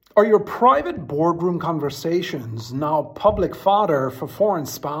Are your private boardroom conversations now public fodder for foreign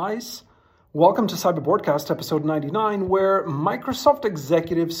spies? Welcome to Cyber Broadcast episode 99, where Microsoft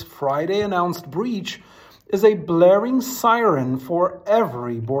executives' Friday announced breach is a blaring siren for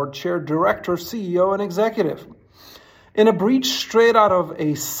every board chair, director, CEO, and executive. In a breach straight out of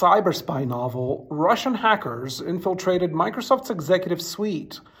a cyber spy novel, Russian hackers infiltrated Microsoft's executive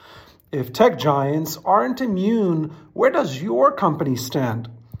suite. If tech giants aren't immune, where does your company stand?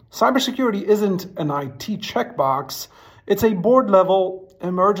 Cybersecurity isn't an IT checkbox, it's a board-level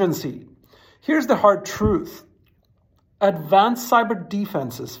emergency. Here's the hard truth. Advanced cyber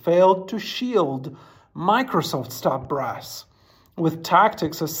defenses failed to shield Microsoft's top brass. With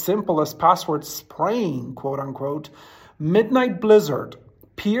tactics as simple as password spraying, quote-unquote, Midnight Blizzard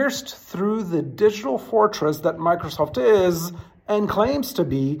pierced through the digital fortress that Microsoft is and claims to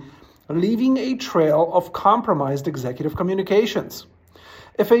be, leaving a trail of compromised executive communications.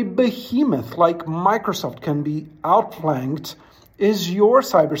 If a behemoth like Microsoft can be outflanked, is your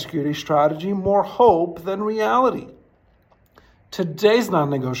cybersecurity strategy more hope than reality? Today's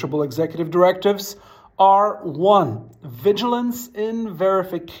non-negotiable executive directives are 1. Vigilance in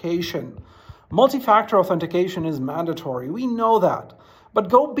verification. Multi-factor authentication is mandatory, we know that, but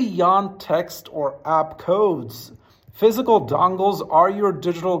go beyond text or app codes. Physical dongles are your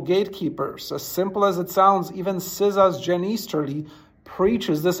digital gatekeepers. As simple as it sounds, even CISA's Jen Easterly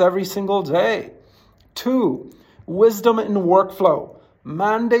preaches this every single day. 2. Wisdom in workflow.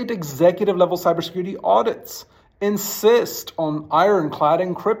 Mandate executive-level cybersecurity audits. Insist on ironclad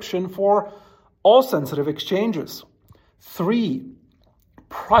encryption for all sensitive exchanges. 3.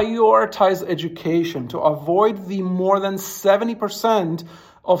 Prioritize education to avoid the more than 70%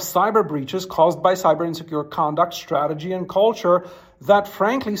 of cyber breaches caused by cyber insecure conduct, strategy, and culture that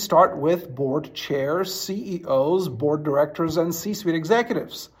frankly start with board chairs, CEOs, board directors, and C-suite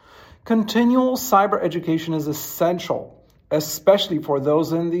executives. Continual cyber education is essential, especially for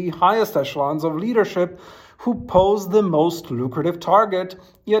those in the highest echelons of leadership who pose the most lucrative target,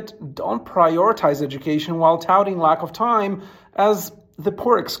 yet don't prioritize education while touting lack of time as the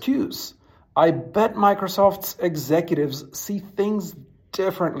poor excuse. I bet Microsoft's executives see things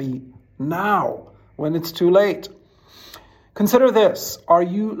differently now when it's too late. Consider this. Are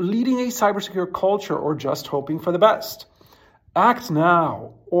you leading a cybersecure culture or just hoping for the best? Act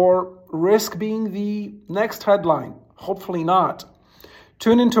now or risk being the next headline. Hopefully not.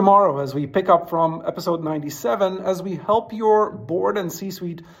 Tune in tomorrow as we pick up from episode 97 as we help your board and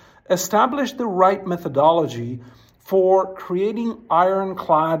C-suite establish the right methodology for creating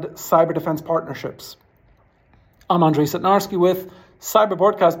ironclad cyber defense partnerships. I'm Andrei Sitnarski with Cyber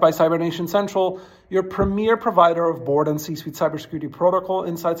Broadcast by CyberNation Central, your premier provider of board and C-suite cybersecurity protocol,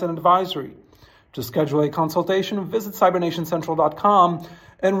 insights, and advisory. To schedule a consultation, visit cybernationcentral.com.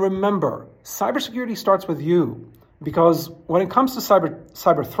 And remember, cybersecurity starts with you. Because when it comes to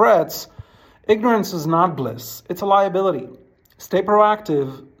cyber threats, ignorance is not bliss. It's a liability. Stay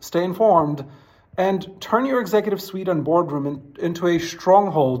proactive, stay informed, and turn your executive suite and boardroom into a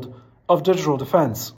stronghold of digital defense.